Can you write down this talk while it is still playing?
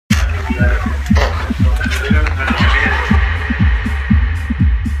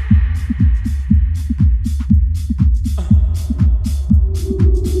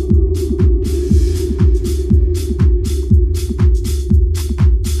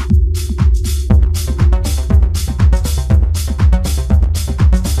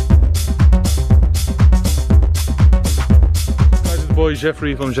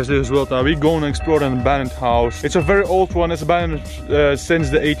Jeffrey from Jefstetics World. Now we're going to explore an abandoned house. It's a very old one. It's abandoned since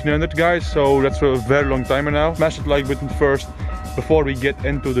the 1800s, guys. So that's for a very long time now. Smash the like button first before we get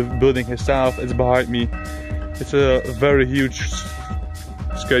into the building itself. It's behind me. It's a very huge,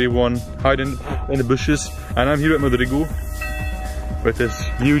 scary one, hiding in the bushes. And I'm here with Rodrigo with his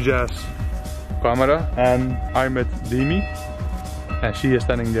huge ass camera. And I'm with Demi, and she is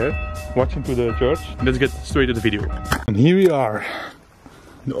standing there watching to the church. Let's get straight to the video. And here we are.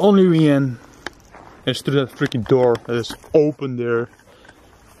 The only way in is through that freaking door that is open there.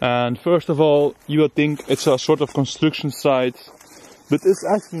 And first of all, you will think it's a sort of construction site, but it's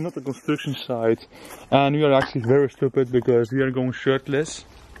actually not a construction site. And we are actually very stupid because we are going shirtless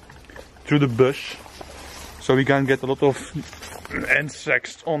through the bush, so we can get a lot of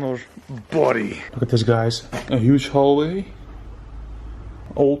insects on our body. Look at this, guys, a huge hallway,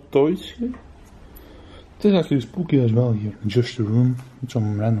 old toys. It is actually spooky as well here. Just a room with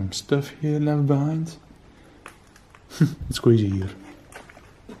some random stuff here left behind. It's crazy here.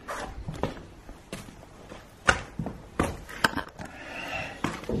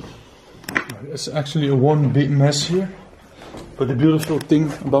 It's actually a one big mess here. But the beautiful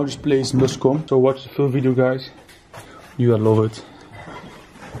thing about this place must come. So watch the full video, guys. You will love it.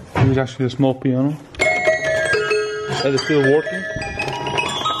 Here's actually a small piano that is still working.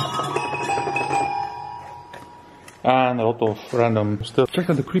 And a lot of random stuff. Check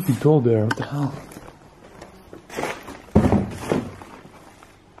out the creepy doll there, what the hell?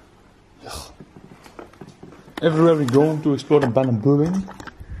 Ugh. Everywhere we go to explore the abandoned building,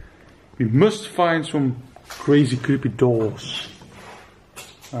 we must find some crazy creepy dolls.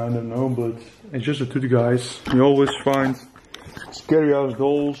 I don't know, but it's just the two guys. We always find scary house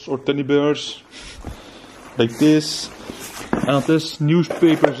dolls or teddy bears like this. And this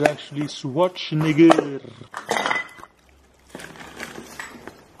newspaper is actually Schwarzenegger.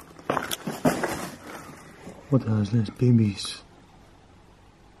 What the hell is this? Babies.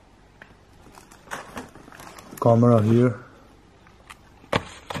 Camera here.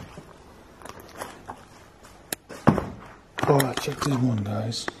 Oh, check this one,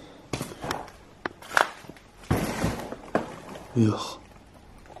 guys. Ugh.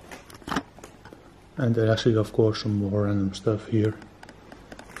 And there's actually, of course, some more random stuff here.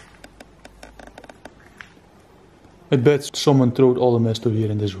 I bet someone threw all the mess to here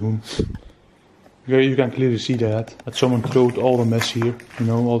in this room. You can clearly see that someone threw all the mess here, you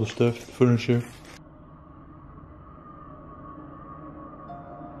know, all the stuff, the furniture.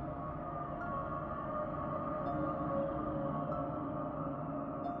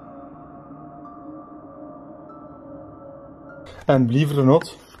 And believe it or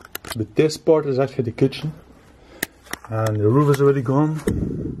not, but this part is actually the kitchen. And the roof is already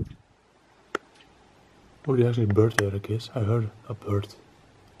gone. Oh, there's actually a bird there, I guess. I heard a bird.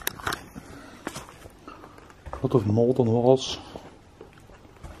 A lot of mold on the walls.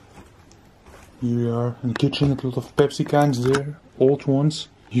 Here we are in the kitchen, a lot of Pepsi cans there, old ones.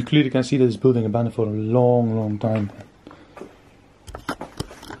 You clearly can see that this building abandoned for a long time.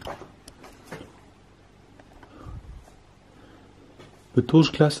 But those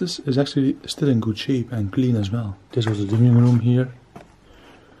glasses is actually still in good shape and clean as well. This was the living room here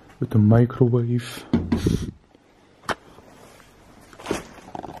with the microwave.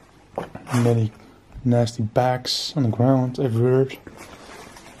 Many nasty bags on the ground everywhere.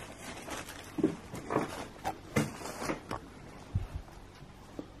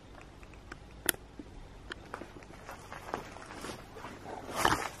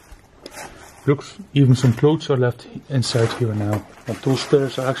 Looks, even some clothes are left inside here now. And those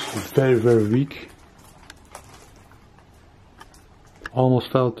stairs are actually very weak.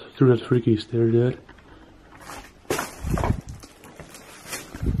 Almost fell through that freaky stair there.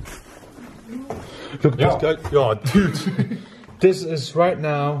 Look at this guy. Oh, dude. This is right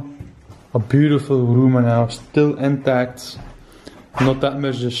now a beautiful room and now still intact. Not that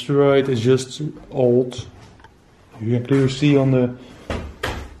much destroyed, it's just old. You can clearly see on the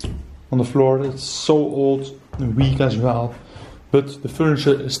floor, it's so old and weak as well. But the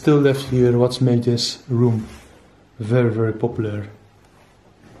furniture is still left here, what's made this room very popular.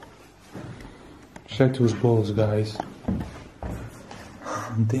 Check those balls, guys.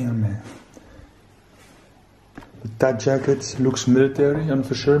 Damn, man. That jacket looks military, I'm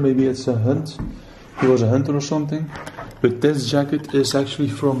for sure, maybe it's a hunt. He was a hunter or something. But this jacket is actually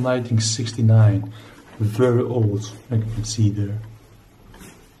from 1969. Very old, like you can see there.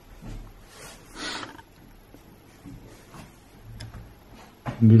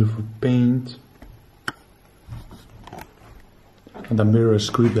 Beautiful paint. And the mirror is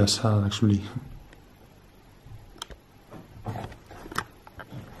creepy as hell, actually.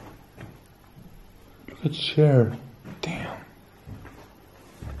 Look at the chair. Damn.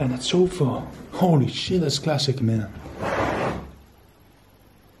 And that sofa. Holy shit, that's classic, man.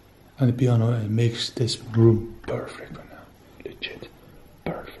 And the piano, it makes this room perfect right now. Legit.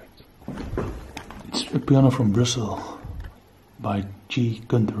 Perfect. It's a piano from Brussels. By G.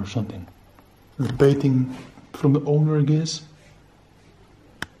 Gunther or something. The painting from the owner, I guess.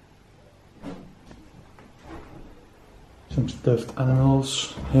 Some stuffed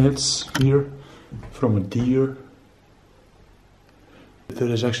animals, heads here from a deer. There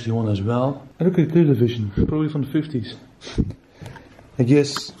is actually one as well. And look at the television, probably from the 50s. I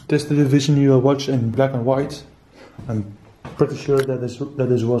guess this television you watch in black and white. I'm pretty sure that this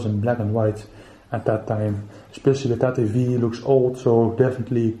was in black and white at that time. Especially that TV looks old, so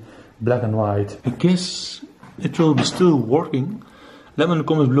definitely black and white. I guess it will be still working. Let me know in the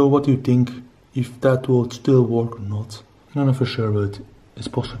comments below what you think, if that will still work or not. I'm not for sure, but it's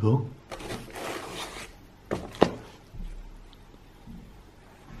possible.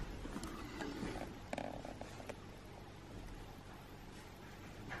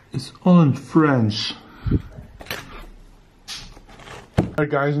 It's all in French. Alright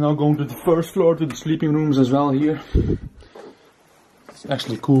guys, now going to the first floor, to the sleeping rooms as well here. It's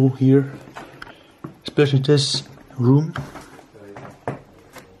actually cool here. Especially this room.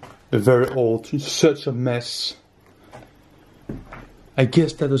 Very old, it's such a mess. I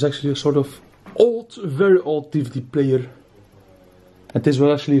guess that was actually a sort of old, very old DVD player. And this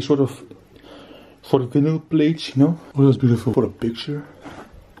was actually a sort of for the vinyl plates, you know. Oh, that's beautiful. For a picture.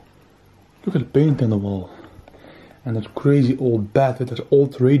 Look at the paint on the wall. And that crazy old bed with that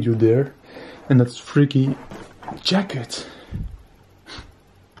old radio there. And that freaky jacket.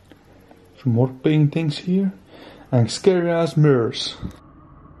 Some more paintings here. And scary ass mirrors.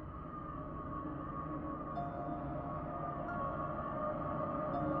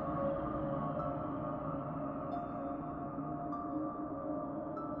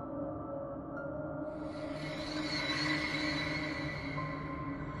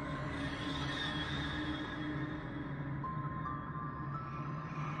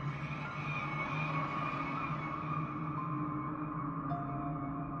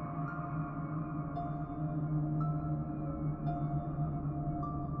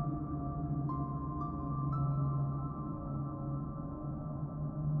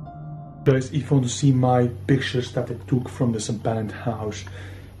 Guys, if you want to see my pictures that I took from this abandoned house,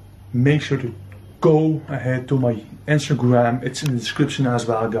 make sure to go ahead to my Instagram. It's in the description as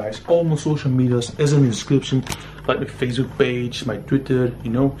well, guys. All my social medias is in the description, like my Facebook page, my Twitter, you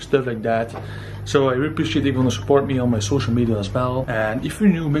know, stuff like that. So I really appreciate if you want to support me on my social media as well. And if you're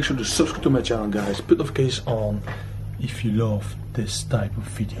new, make sure to subscribe to my channel, guys. Put notifications on if you love this type of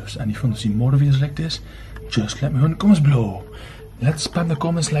videos. And if you want to see more videos like this, just let me know in the comments below. Let's spam the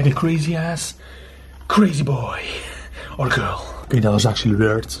comments like a crazy ass crazy boy or girl. Okay, that was actually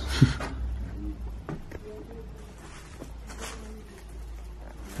weird.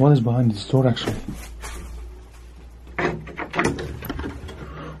 What is behind this door actually?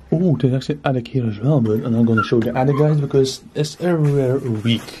 Oh, there's actually an attic here as well, but I'm not gonna show the attic, guys, because it's everywhere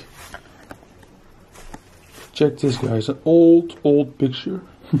weak. Check this, guys, an old picture.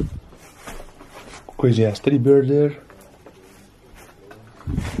 Crazy ass teddy bear there.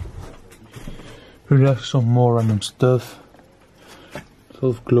 We have some more random stuff. Full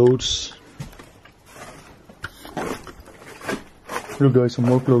of clothes. Look, guys, some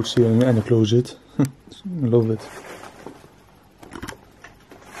more clothes here in the closet. I love it.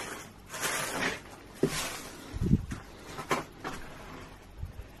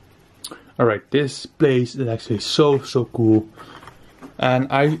 Alright, this place is actually so cool.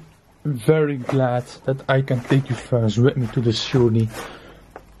 And I'm very glad that I can take you friends with me to this journey.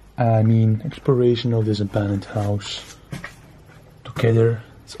 I mean, exploration of this abandoned house together.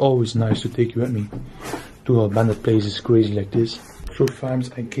 It's always nice to take you with me to abandoned places crazy like this. So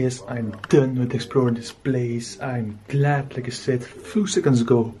fans, I guess I'm done with exploring this place. I'm glad, like I said a few seconds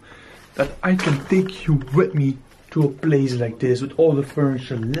ago, that I can take you with me to a place like this with all the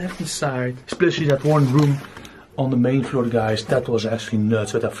furniture left inside, especially that one room on the main floor, guys, that was actually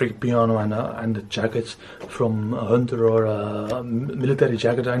nuts with a freaking piano and the jackets from a hunter or a military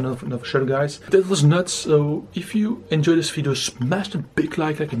jacket. I'm not for sure, guys. That was nuts. So if you enjoyed this video, smash the big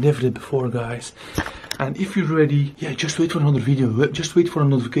like I never did before, guys. And if you're ready, yeah, just wait for another video. Just wait for a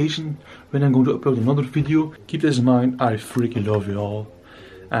notification when I'm going to upload another video. Keep this in mind. I freaking love you all.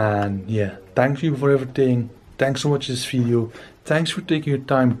 And yeah, thank you for everything. Thanks so much for this video. Thanks for taking your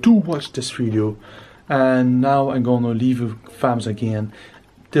time to watch this video. And now I'm gonna leave you fams again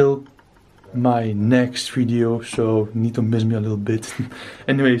till my next video, so you need to miss me a little bit.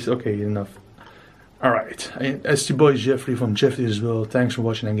 Anyways, okay, enough. Alright, it's your boy Jeffrey from Jefstetics World. Thanks for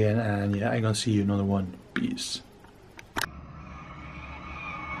watching again, and yeah, I'm gonna see you in another one. Peace.